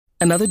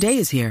Another day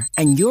is here,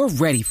 and you're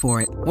ready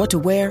for it. What to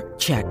wear?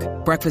 Check.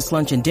 Breakfast,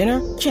 lunch, and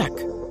dinner? Check.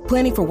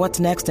 Planning for what's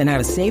next and how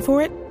to save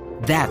for it?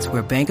 That's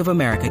where Bank of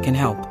America can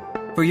help.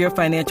 For your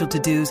financial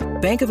to-dos,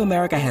 Bank of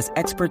America has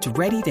experts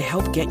ready to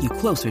help get you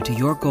closer to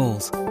your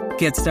goals.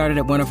 Get started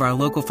at one of our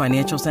local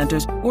financial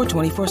centers or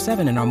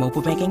 24/7 in our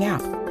mobile banking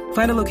app.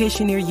 Find a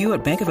location near you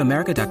at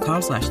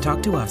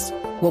bankofamerica.com/talktous.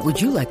 What would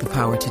you like the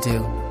power to do?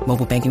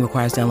 Mobile banking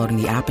requires downloading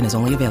the app and is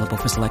only available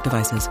for select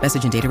devices.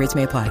 Message and data rates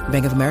may apply.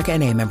 Bank of America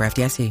N.A., member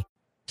FDIC.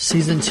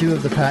 Season 2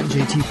 of the Pat and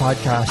JT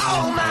podcast.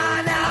 Oh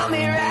man, I'm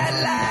here at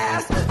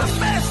last. The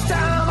best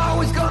time,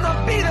 always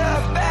gonna be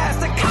the best.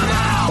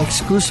 Come on!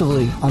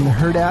 Exclusively on the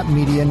Hurrdat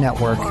Media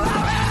Network.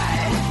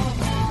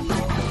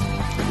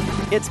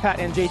 It's Pat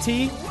and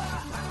JT.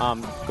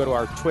 Go to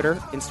our Twitter,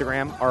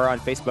 Instagram, or on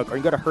Facebook, or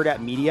you can go to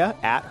Hurrdat Media,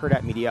 at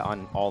Hurrdat Media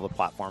on all the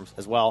platforms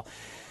as well,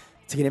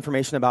 to get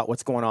information about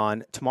what's going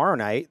on tomorrow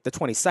night, the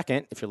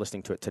 22nd, if you're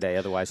listening to it today.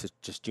 Otherwise, it's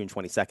just June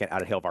 22nd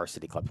out at Hail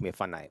Varsity Club. It's going to be a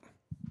fun night.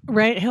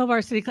 Right. Hail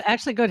Varsity Club.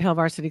 Actually, go to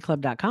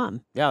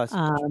hailvarsityclub.com. Yeah, that's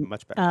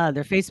much better.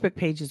 Their Facebook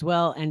page as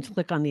well, and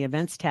click on the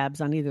events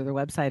tabs on either their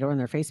website or on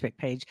their Facebook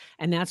page.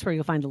 And that's where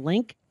you'll find a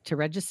link to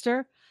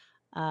register,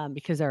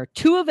 because there are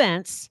 2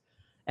 events.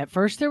 At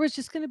first, there was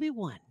just going to be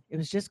one. It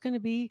was just going to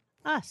be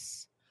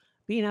us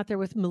being out there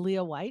with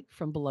Malia White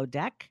from Below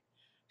Deck.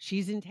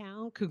 She's in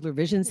town. Kugler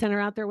Vision Center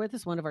out there with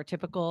us, one of our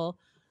typical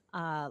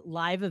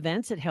live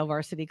events at Hail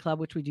Varsity Club,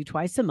 which we do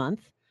twice a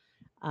month.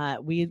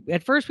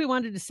 At first we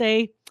wanted to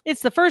say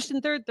it's the first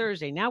and third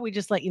Thursday. Now we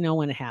just let you know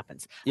when it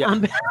happens.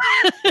 Yeah.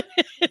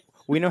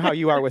 We know how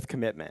you are with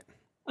commitment.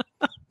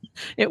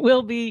 It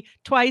will be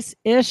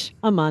twice-ish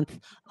a month.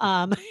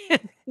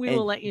 We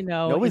will let you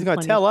know. Nobody's going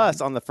to tell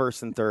us on the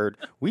first and third.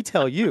 We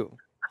tell you.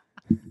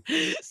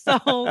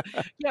 So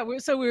yeah, we're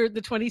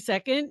the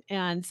 22nd,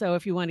 and so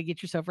if you want to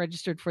get yourself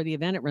registered for the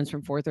event, it runs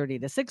from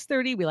 4:30 to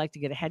 6:30. We like to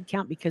get a head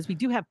count because we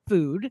do have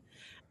food,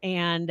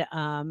 and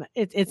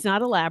it's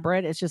not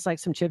elaborate. It's just like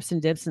some chips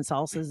and dips and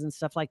salsas and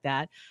stuff like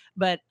that.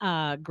 But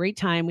great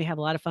time. We have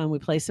a lot of fun. We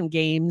play some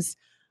games.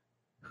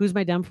 Who's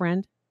my dumb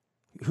friend?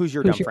 Who's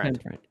your dumb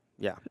friend?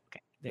 Yeah.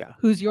 Okay. Yeah.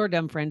 Who's your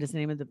dumb friend is the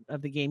name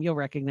of the game. You'll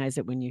recognize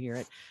it when you hear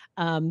it.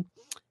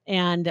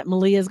 And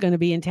Malia is going to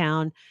be in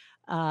town.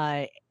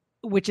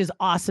 Which is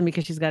awesome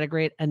because she's got a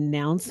great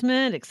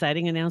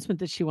exciting announcement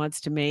that she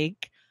wants to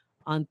make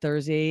on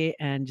Thursday,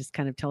 and just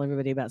kind of tell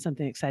everybody about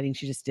something exciting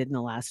she just did in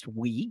the last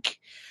week.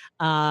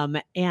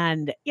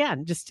 And yeah,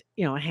 just,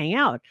 hang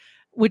out,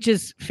 which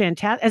is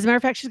fantastic. As a matter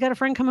of fact, she's got a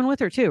friend coming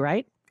with her too,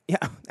 right? Yeah.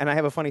 And I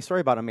have a funny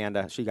story about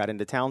Amanda. She got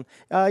into town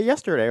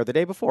yesterday or the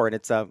day before, and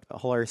it's a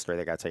hilarious story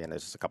that I got to tell you in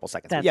just a couple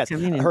seconds. Yes,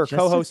 her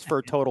co-host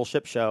for Total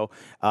Ship Show,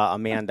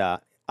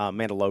 Amanda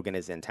Logan,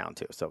 is in town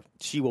too. So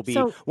she will be,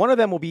 one of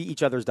them will be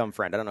each other's dumb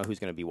friend. I don't know who's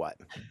going to be what.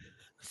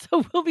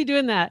 So we'll be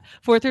doing that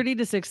 4:30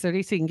 to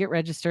 6:30. So you can get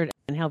registered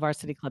at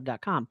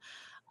hailvarsityclub.com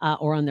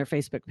or on their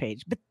Facebook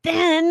page. But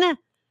then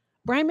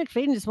Brian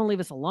McFadden just won't leave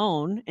us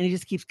alone. And he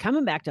just keeps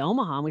coming back to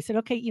Omaha. And we said,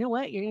 okay, you know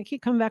what? You're going to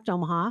keep coming back to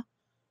Omaha.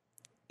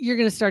 You're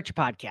going to start your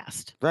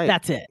podcast. Right.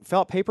 That's it.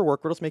 Fill out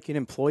paperwork. We'll just make you an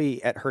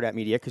employee at Hurrdat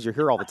Media because you're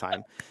here all the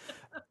time.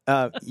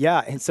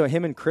 Yeah. And so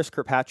him and Chris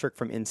Kirkpatrick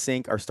from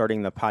InSync are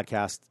starting the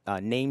podcast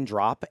Name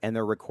Drop, and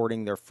they're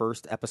recording their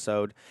first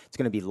episode. It's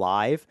going to be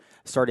live.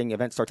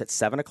 Event starts at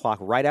 7:00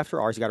 right after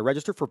ours. You got to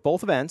register for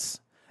both events.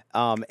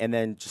 And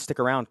then just stick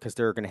around because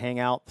they're going to hang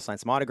out, sign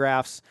some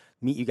autographs,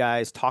 meet you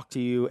guys, talk to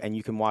you, and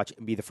you can watch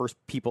and be the first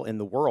people in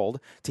the world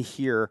to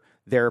hear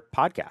their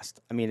podcast.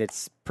 I mean,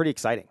 it's pretty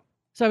exciting.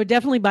 So I would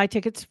definitely buy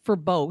tickets for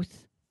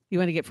both. You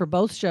want to get for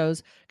both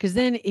shows, because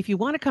then if you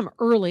want to come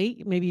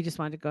early, maybe you just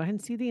want to go ahead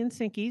and see the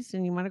InSynkies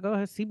and you want to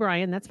go see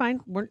Brian, that's fine.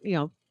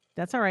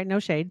 That's all right. No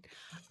shade.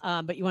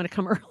 But you want to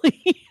come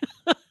early.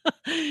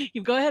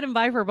 You go ahead and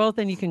buy for both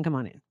and you can come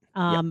on in.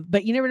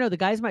 But you never know. The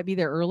guys might be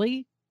there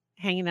early,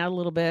 hanging out a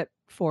little bit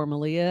for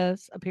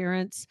Malia's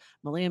appearance.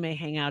 Malia may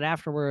hang out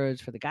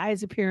afterwards for the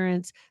guys'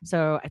 appearance.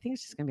 So I think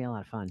it's just going to be a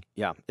lot of fun.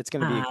 Yeah, it's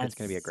going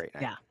to be a great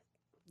night. Yeah.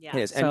 Yeah,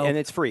 it is. And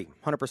it's free,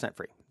 100%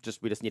 free.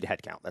 We just need a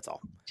head count. That's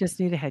all. Just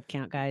need a head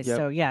count, guys.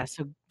 Yep.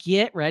 So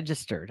get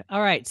registered.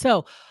 All right.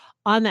 So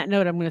on that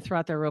note, I'm going to throw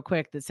out there real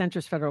quick, the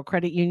Centris Federal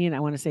Credit Union.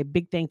 I want to say a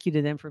big thank you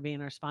to them for being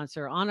our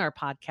sponsor on our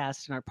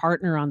podcast and our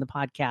partner on the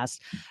podcast.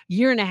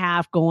 Year and a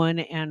half going,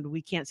 and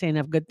we can't say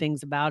enough good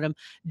things about them.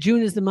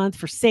 June is the month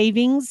for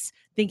savings.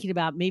 Thinking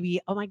about maybe,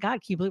 oh my God,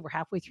 can you believe we're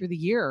halfway through the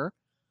year?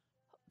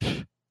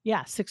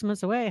 Yeah, 6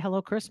 months away.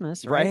 Hello,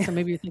 Christmas. Right. So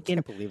maybe you're thinking,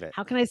 can't believe it.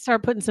 How can I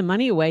start putting some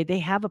money away? They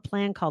have a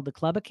plan called the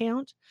Club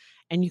Account,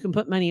 and you can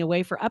put money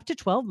away for up to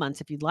 12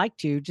 months if you'd like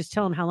to. Just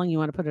tell them how long you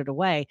want to put it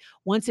away.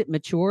 Once it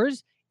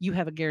matures, you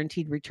have a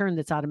guaranteed return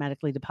that's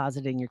automatically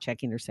deposited in your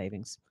checking or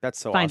savings. That's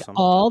so Find awesome.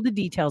 all the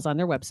details on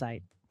their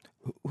website.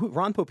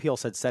 Ron Popeil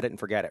said, set it and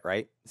forget it,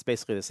 right? It's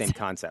basically the same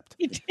concept.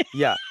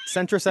 Yeah.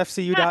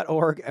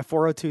 CentrisFCU.org at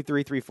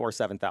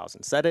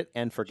 402-334-7000. Set it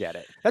and forget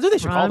it. That's what they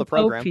should call the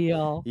program.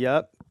 Popeil.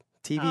 Yep.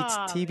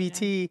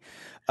 TBT.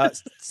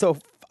 So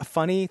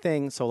funny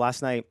thing. So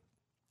last night,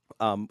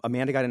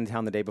 Amanda got into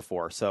town the day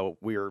before, so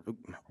we were,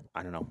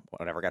 I don't know,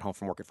 whatever. Got home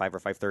from work at 5 or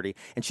 5:30,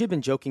 and she had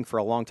been joking for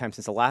a long time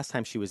since the last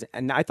time she was.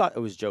 And I thought it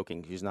was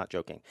joking. She was not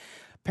joking.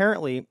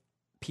 Apparently,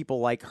 people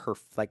like her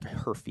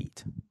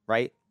feet,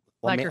 right?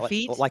 Like her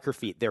feet? Like her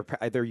feet.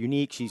 They're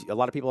unique. A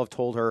lot of people have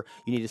told her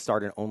you need to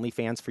start an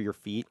OnlyFans for your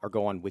feet, or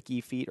go on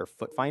Wiki Feet or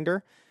Foot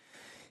Finder.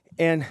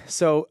 And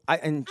so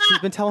she's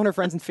been telling her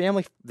friends and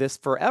family this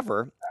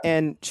forever.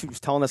 And she was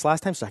telling us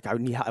last time, she's like,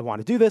 I want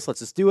to do this. Let's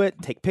just do it.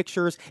 Take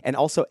pictures. And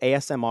also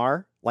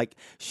ASMR. Like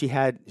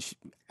I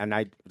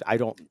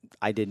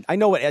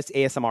know what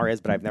ASMR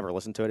is, but I've never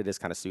listened to it. It is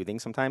kind of soothing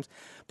sometimes,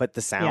 but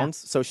the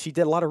sounds. Yeah. So she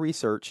did a lot of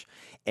research,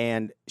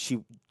 and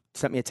she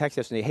sent me a text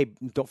yesterday. Hey,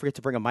 don't forget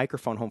to bring a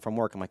microphone home from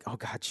work. I'm like, oh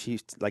God, she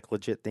like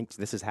legit thinks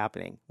this is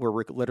happening. We're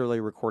literally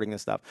recording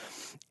this stuff.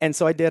 And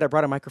so I did. I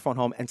brought a microphone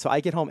home. And so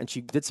I get home, and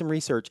she did some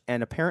research.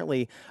 And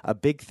apparently a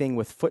big thing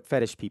with foot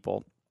fetish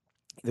people,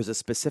 there's a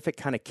specific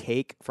kind of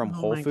cake from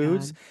Whole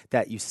Foods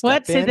that you step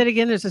What? in. Say that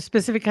again. There's a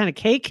specific kind of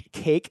cake?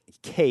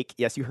 Cake.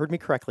 Yes, you heard me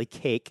correctly.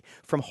 Cake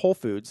from Whole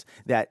Foods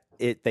that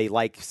they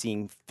like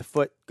seeing the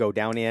foot go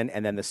down in,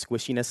 and then the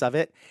squishiness of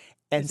it.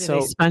 And Is so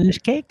it a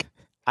sponge cake?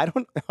 I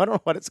don't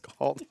know what it's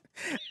called.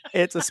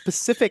 It's a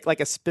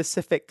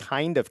specific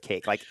kind of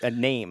cake, like a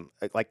name,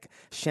 like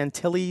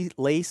Chantilly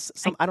lace.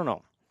 I don't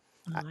know.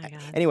 Oh my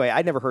God. Anyway,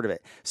 I'd never heard of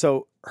it.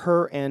 So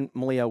her and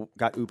Malia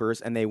got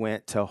Ubers, and they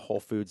went to Whole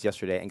Foods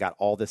yesterday and got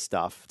all this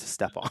stuff to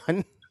step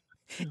on.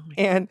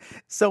 And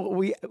so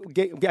we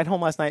get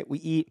home last night, we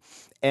eat,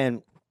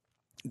 and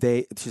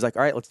she's like,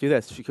 all right, let's do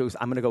this. She goes,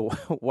 I'm going to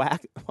go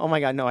whack. Oh my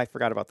God. No, I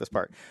forgot about this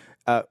part.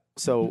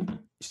 So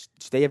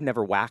they have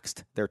never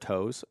waxed their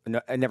toes,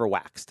 never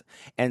waxed.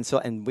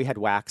 And we had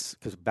wax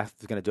because Beth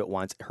was going to do it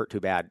once. It hurt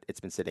too bad. It's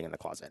been sitting in the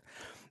closet.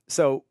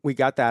 So we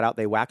got that out.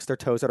 They waxed their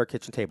toes at our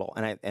kitchen table.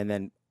 And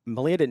then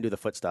Malia didn't do the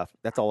foot stuff.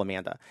 That's all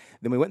Amanda.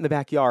 Then we went in the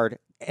backyard,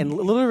 and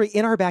literally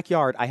in our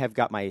backyard, I have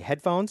got my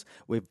headphones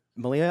with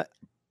Malia,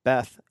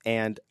 Beth,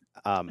 and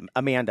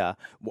Amanda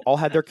all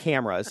had their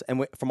cameras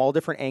and from all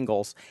different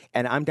angles,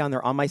 and I'm down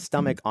there on my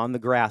stomach on the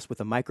grass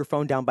with a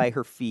microphone down by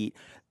her feet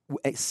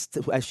as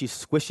she's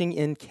squishing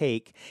in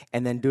cake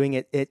and then doing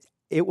it.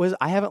 It was,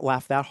 I haven't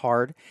laughed that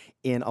hard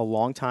in a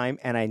long time,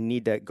 and I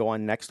need to go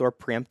on Nextdoor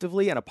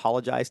preemptively and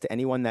apologize to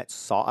anyone that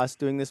saw us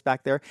doing this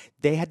back there.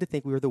 They had to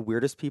think we were the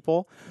weirdest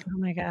people. Oh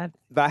my God.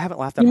 But I haven't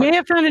laughed that hard. You may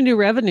have found a new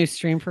revenue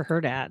stream for her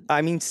dad.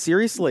 I mean,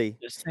 seriously.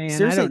 Just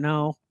saying, I don't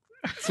know.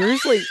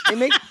 Seriously,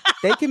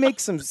 they can make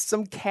some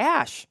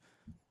cash.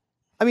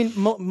 I mean,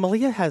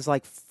 Malia has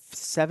like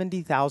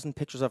 70,000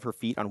 pictures of her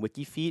feet on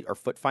Wiki Feet or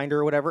Foot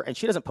Finder or whatever, and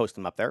she doesn't post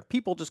them up there.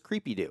 People just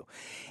creepy do.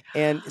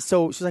 And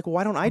so she's like, well,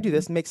 why don't I do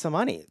this and make some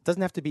money? It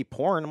doesn't have to be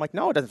porn. I'm like,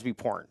 no, it doesn't have to be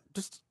porn.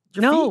 Just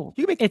your feet.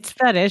 You can make... It's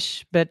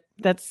fetish, but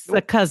that's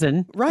a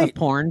cousin of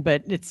porn,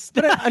 but it's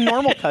a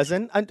normal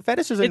cousin.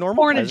 Fetish is a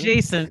normal porn cousin.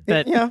 Adjacent,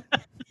 but yeah.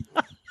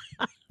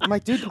 I'm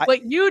like, dude,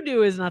 what you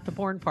do is not the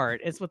porn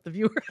part. It's what the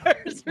viewers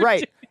right.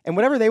 doing. And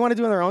whatever they want to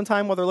do in their own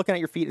time while they're looking at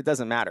your feet, it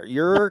doesn't matter.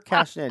 You're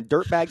cashing in.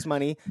 Dirtbag's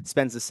money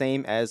spends the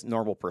same as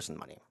normal person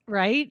money.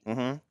 Right?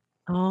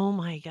 Mm-hmm. Oh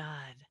my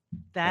God.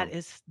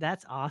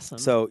 That's awesome.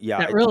 So yeah,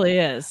 that really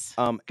is.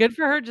 Good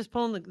for her. Just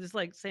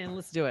like saying,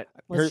 let's do it.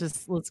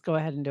 Let's go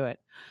ahead and do it.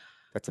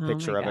 That's a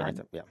picture of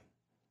it. Yeah.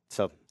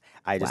 So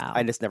I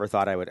just never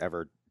thought I would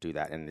ever do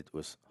that, and it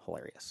was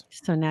hilarious.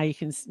 So now you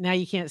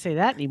can't say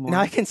that anymore. Now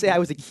I can say I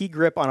was a key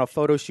grip on a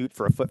photo shoot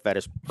for a foot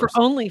fetish for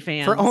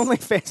OnlyFans. For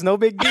OnlyFans, no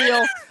big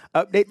deal.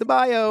 Update the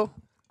bio.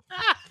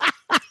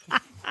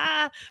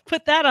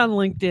 Put that on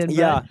LinkedIn.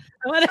 Yeah.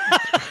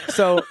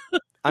 So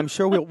I'm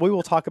sure we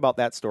will talk about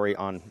that story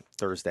on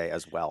Thursday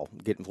as well.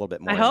 Get a little bit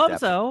more. I hope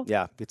so.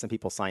 Yeah, get some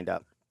people signed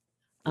up.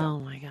 Yeah. Oh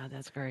my God,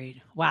 that's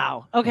great!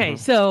 Wow. Okay,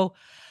 so.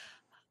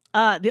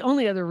 The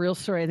only other real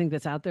story I think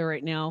that's out there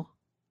right now,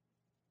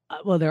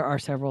 well, there are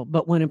several,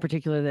 but one in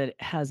particular that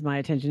has my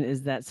attention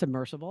is that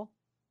submersible.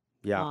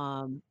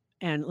 Yeah.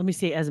 And let me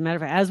see, as a matter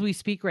of fact, as we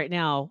speak right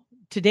now,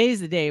 today's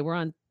the day we're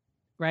on,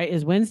 right?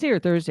 Is Wednesday or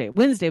Thursday?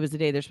 Wednesday was the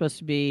day they're supposed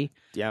to be,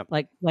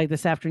 like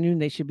this afternoon,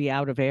 they should be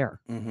out of air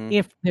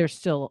if they're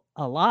still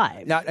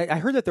alive. Now, I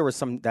heard that there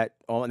was never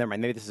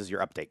mind. Maybe this is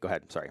your update. Go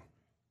ahead. Sorry.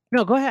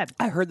 No, go ahead.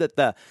 I heard that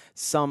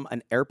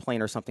an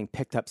airplane or something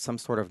picked up some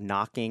sort of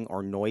knocking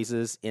or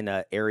noises in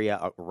an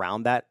area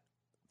around that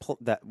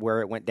where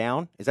it went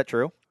down. Is that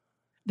true?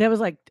 That was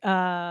would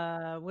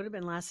have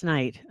been last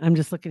night. I'm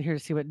just looking here to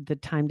see what the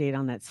time date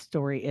on that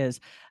story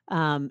is.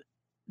 The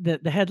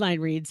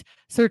headline reads,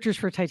 "Searchers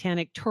for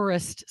Titanic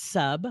tourist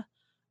sub,"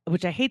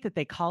 which I hate that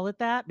they call it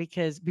that,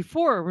 because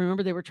before,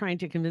 remember, they were trying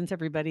to convince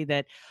everybody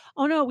that,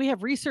 oh no, we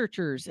have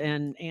researchers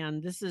and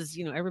this is,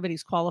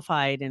 everybody's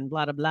qualified and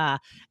blah, blah, blah.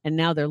 And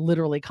now they're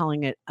literally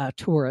calling it a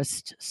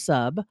tourist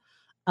sub.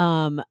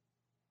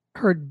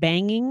 Heard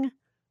banging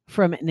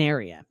from an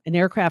area. An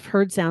aircraft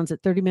heard sounds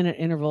at 30-minute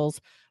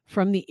intervals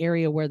from the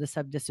area where the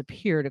sub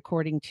disappeared,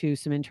 according to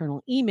some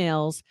internal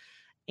emails.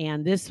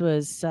 And this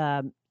was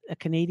a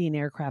Canadian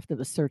aircraft that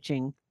was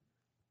searching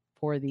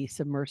for the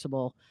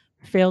submersible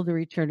failed to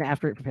return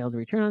after it failed to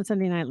return on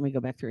Sunday night. Let me go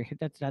back through here.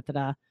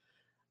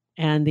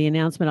 And the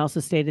announcement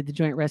also stated the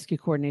Joint Rescue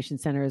Coordination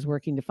Center is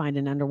working to find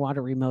an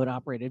underwater remote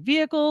operated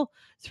vehicle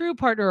through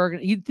partner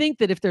You'd think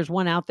that if there's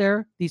one out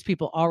there, these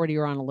people already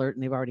are on alert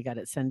and they've already got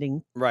it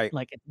sending Right.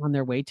 like on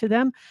their way to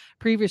them.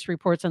 Previous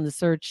reports on the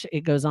search,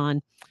 it goes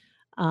on,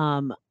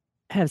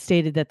 have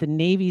stated that the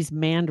Navy's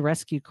manned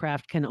rescue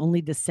craft can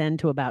only descend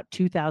to about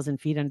 2,000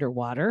 feet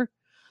underwater.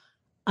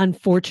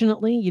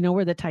 Unfortunately, you know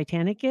where the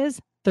Titanic is?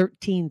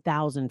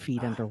 13,000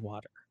 feet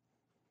underwater.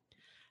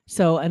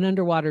 So an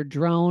underwater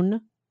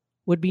drone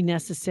would be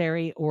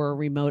necessary, or a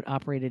remote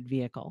operated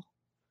vehicle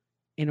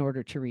in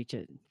order to reach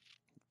it.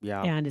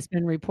 Yeah. And it's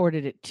been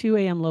reported at 2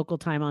 a.m. local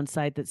time on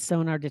site that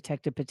sonar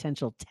detected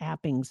potential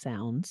tapping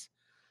sounds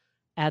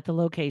at the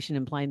location,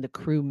 implying the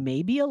crew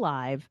may be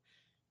alive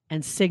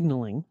and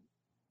signaling.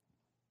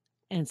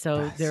 And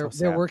so That's they're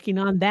so sad. working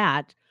on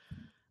that.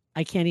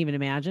 I can't even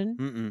imagine.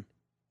 Mm-mm.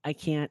 I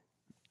can't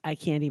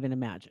even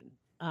imagine.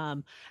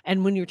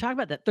 And when you're talking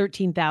about that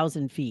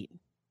 13,000 feet,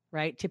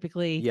 right?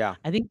 Typically, Yeah.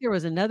 I think there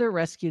was another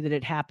rescue that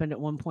had happened at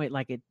one point,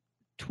 like at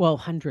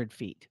 1,200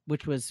 feet,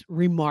 which was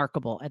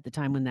remarkable at the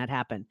time when that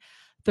happened.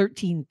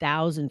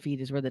 13,000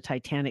 feet is where the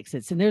Titanic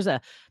sits. And there's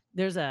a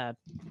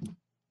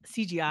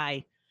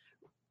CGI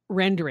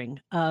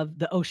rendering of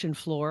the ocean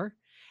floor,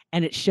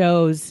 and it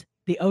shows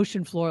the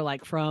ocean floor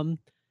like from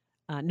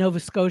Nova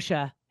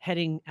Scotia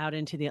heading out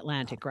into the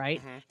Atlantic, right?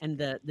 Mm-hmm. And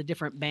the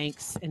different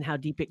banks and how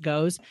deep it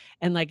goes.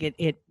 And like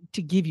it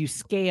to give you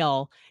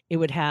scale, it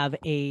would have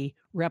a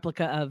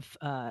replica of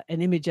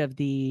an image of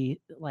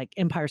the like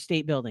Empire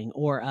State Building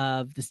or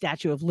of the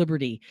Statue of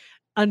Liberty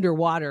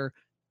underwater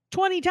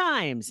 20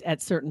 times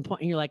at certain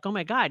point. And you're like, oh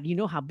my God, you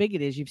know how big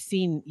it is. You've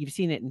seen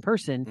it in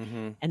person,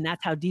 Mm-hmm. and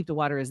that's how deep the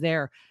water is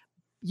there.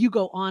 You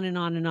go on and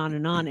on and on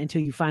and on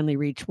until you finally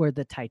reach where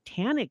the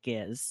Titanic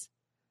is,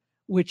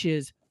 which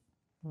is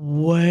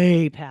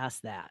way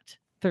past that,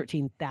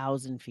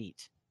 13,000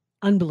 feet.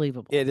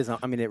 Unbelievable. It is.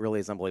 I mean, it really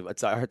is unbelievable.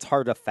 It's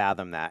hard to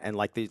fathom that. And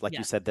like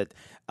you said, that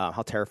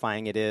how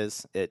terrifying it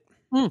is.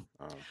 And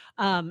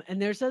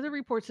there's other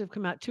reports that have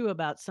come out too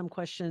about some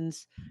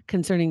questions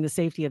concerning the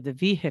safety of the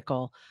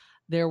vehicle.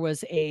 There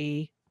was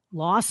a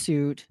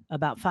lawsuit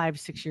about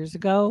 5-6 years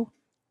ago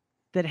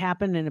that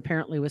happened and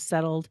apparently was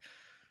settled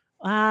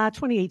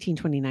 2018,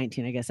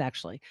 2019, I guess,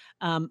 actually.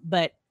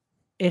 But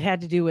it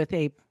had to do with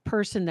a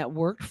person that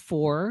worked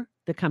for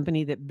the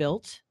company that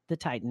built the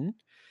Titan.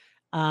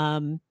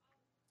 And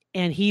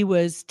he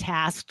was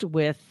tasked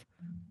with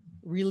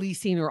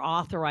releasing or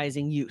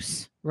authorizing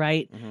use,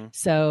 right? Mm-hmm.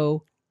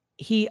 So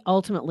he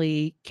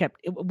ultimately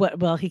kept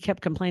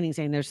complaining,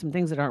 saying there's some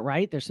things that aren't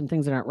right. There's some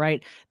things that aren't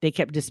right. They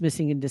kept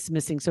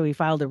dismissing. So he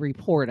filed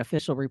a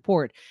official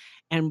report.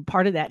 And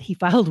part of that he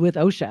filed with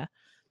OSHA.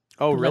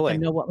 Oh, to really? Let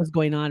them know what was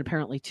going on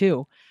apparently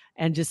too.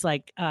 And just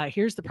like,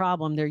 here's the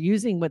problem. They're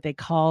using what they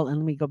call, and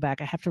let me go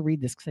back. I have to read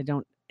this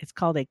because it's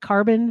called a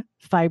carbon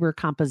fiber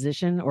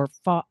composition or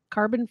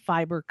carbon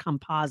fiber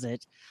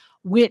composite,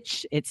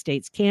 which it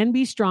states can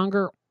be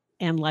stronger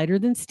and lighter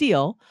than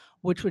steel,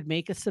 which would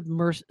make a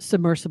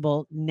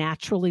submersible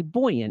naturally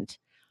buoyant,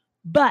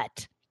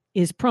 but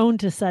is prone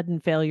to sudden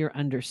failure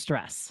under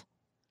stress.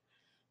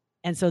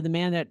 And so the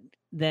man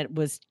that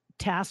was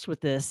tasked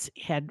with this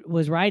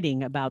was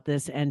writing about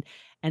this and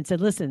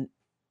said, listen,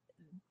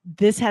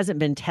 this hasn't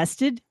been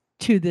tested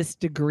to this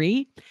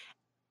degree,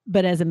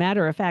 but as a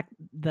matter of fact,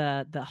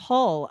 the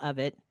hull of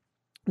it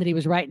that he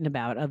was writing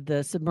about of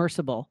the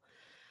submersible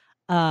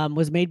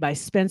was made by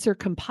Spencer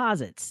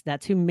Composites.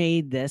 That's who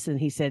made this. And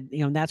he said,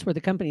 that's where the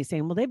company is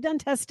saying, well, they've done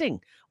testing.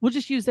 We'll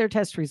just use their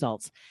test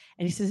results.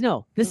 And he says,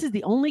 no, this is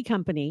the only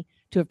company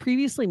to have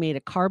previously made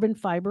a carbon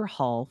fiber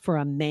hull for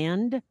a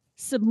manned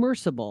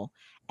submersible.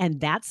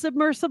 And that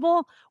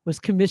submersible was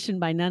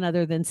commissioned by none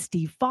other than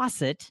Steve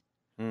Fawcett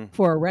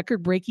for a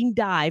record-breaking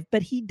dive,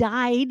 but he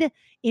died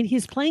in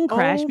his plane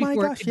crash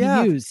before it could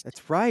be used.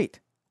 That's right.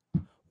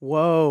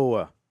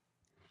 Whoa.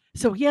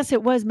 So yes,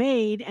 it was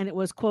made and it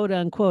was quote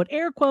unquote,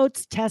 air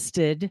quotes,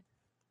 tested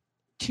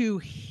to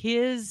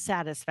his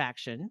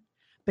satisfaction,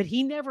 but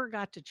he never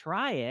got to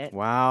try it.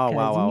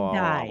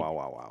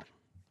 Wow.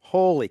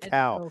 Holy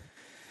cow.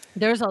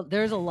 So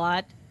there's a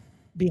lot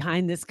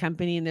behind this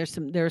company, and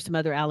there are some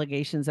other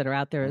allegations that are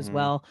out there as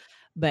well.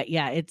 But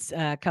yeah, it's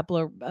a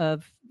couple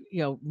of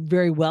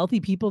very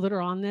wealthy people that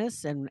are on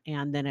this, and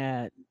then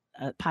a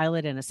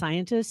pilot and a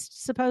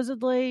scientist,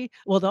 supposedly.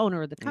 Well, the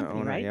owner of the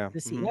company, right? Yeah. The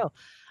CEO.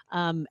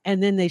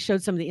 And then they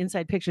showed some of the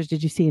inside pictures.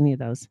 Did you see any of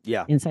those?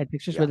 Yeah. Inside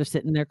pictures where they're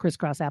sitting there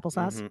crisscross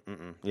applesauce?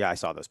 Yeah, I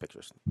saw those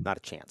pictures. Not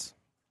a chance.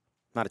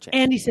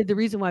 And he said the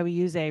reason why we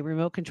use a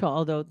remote control,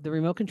 although the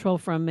remote control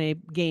from a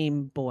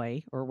Game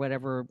Boy or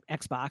whatever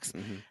Xbox,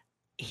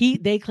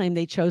 they claim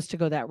they chose to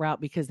go that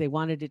route because they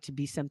wanted it to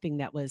be something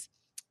that was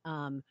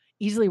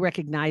easily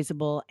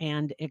recognizable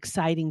and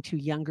exciting to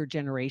younger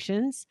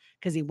generations,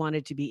 because he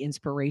wanted to be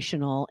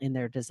inspirational in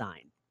their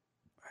design.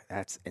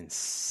 That's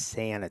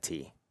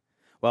insanity.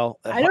 Well,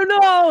 I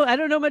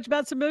don't know much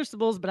about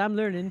submersibles, but I'm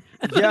learning.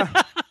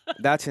 Yeah,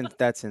 that's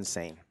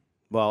insane.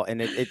 Well,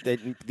 and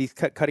these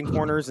cutting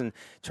corners and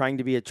trying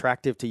to be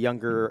attractive to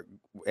younger,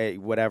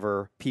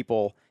 whatever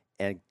people,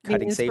 and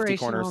cutting safety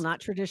corners,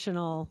 not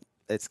traditional.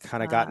 It's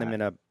kind of gotten them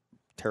in a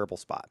terrible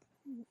spot.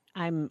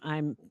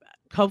 I'm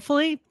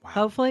hopefully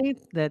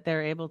that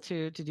they're able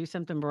to do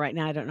something, but right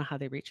now I don't know how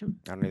they reach them.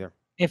 I don't either.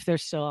 If they're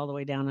still all the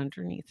way down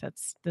underneath,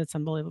 that's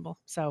unbelievable.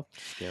 So,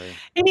 scary.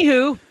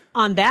 Anywho,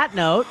 on that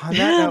note,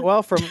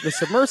 well, from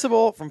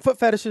foot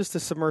fetishes to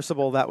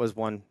submersible, that was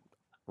one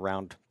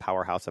round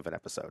powerhouse of an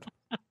episode.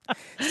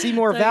 See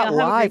more of that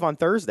live on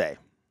Thursday.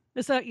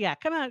 So yeah,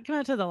 come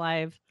out to the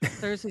live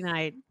Thursday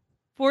night,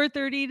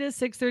 4:30 to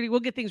 6:30. We'll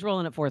get things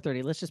rolling at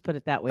 4:30. Let's just put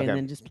it that way, and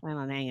then just plan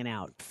on hanging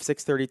out.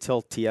 6:30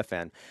 till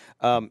TFN.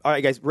 All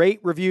right, guys, rate,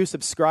 review,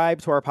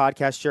 subscribe to our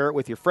podcast, share it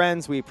with your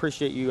friends. We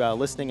appreciate you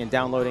listening and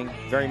downloading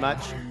very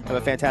much. Have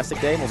a fantastic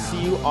day, and we'll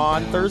see you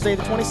on Thursday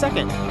the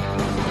 22nd.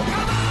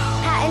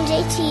 Pat and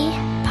JT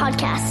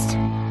Podcast,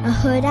 a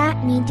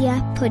Hurrdat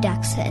Media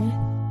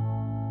Production.